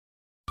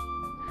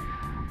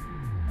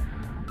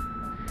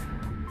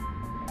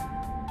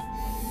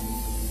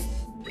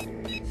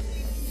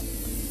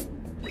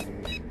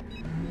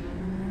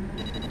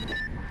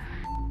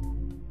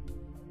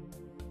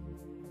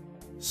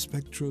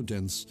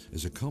SpectroDens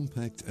is a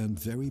compact and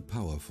very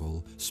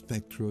powerful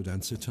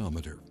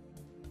spectro-densitometer.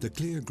 The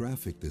clear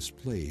graphic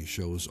display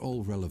shows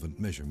all relevant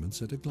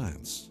measurements at a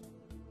glance,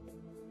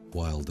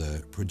 while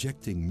the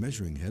projecting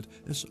measuring head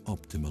is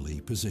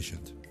optimally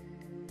positioned.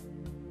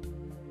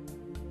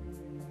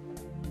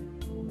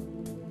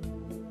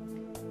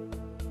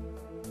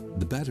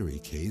 The battery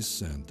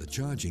case and the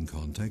charging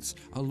contacts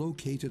are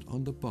located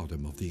on the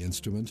bottom of the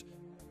instrument,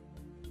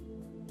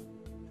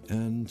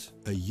 and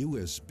a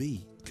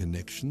USB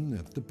connection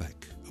at the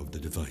back of the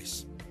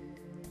device.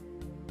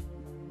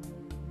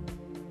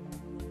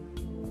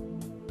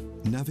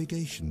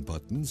 Navigation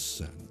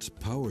buttons and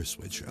power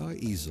switch are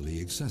easily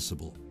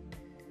accessible.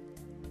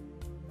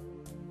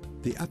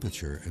 The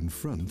aperture in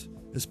front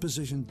is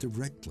positioned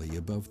directly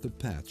above the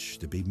patch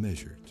to be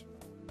measured.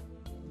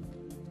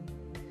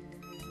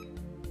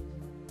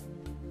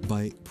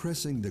 By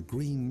pressing the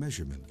green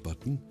measurement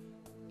button,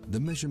 the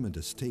measurement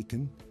is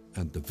taken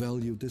and the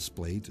value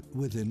displayed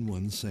within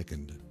 1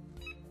 second.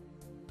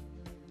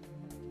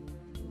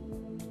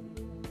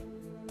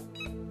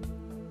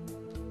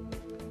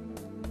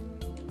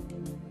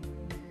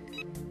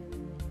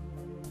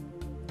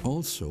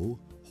 Also,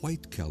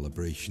 white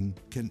calibration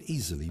can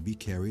easily be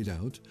carried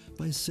out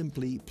by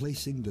simply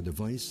placing the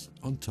device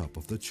on top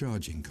of the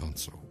charging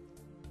console,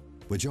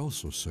 which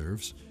also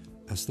serves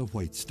as the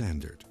white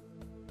standard.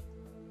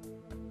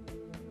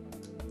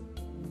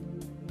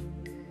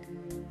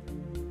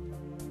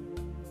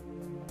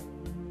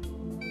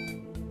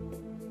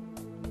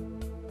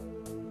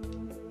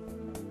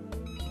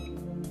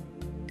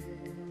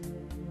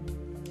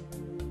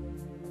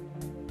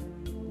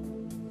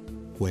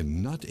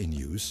 When not in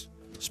use,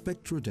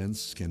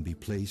 SpectroDens can be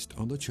placed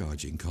on the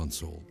charging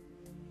console.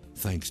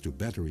 Thanks to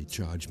battery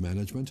charge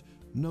management,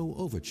 no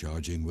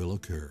overcharging will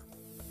occur.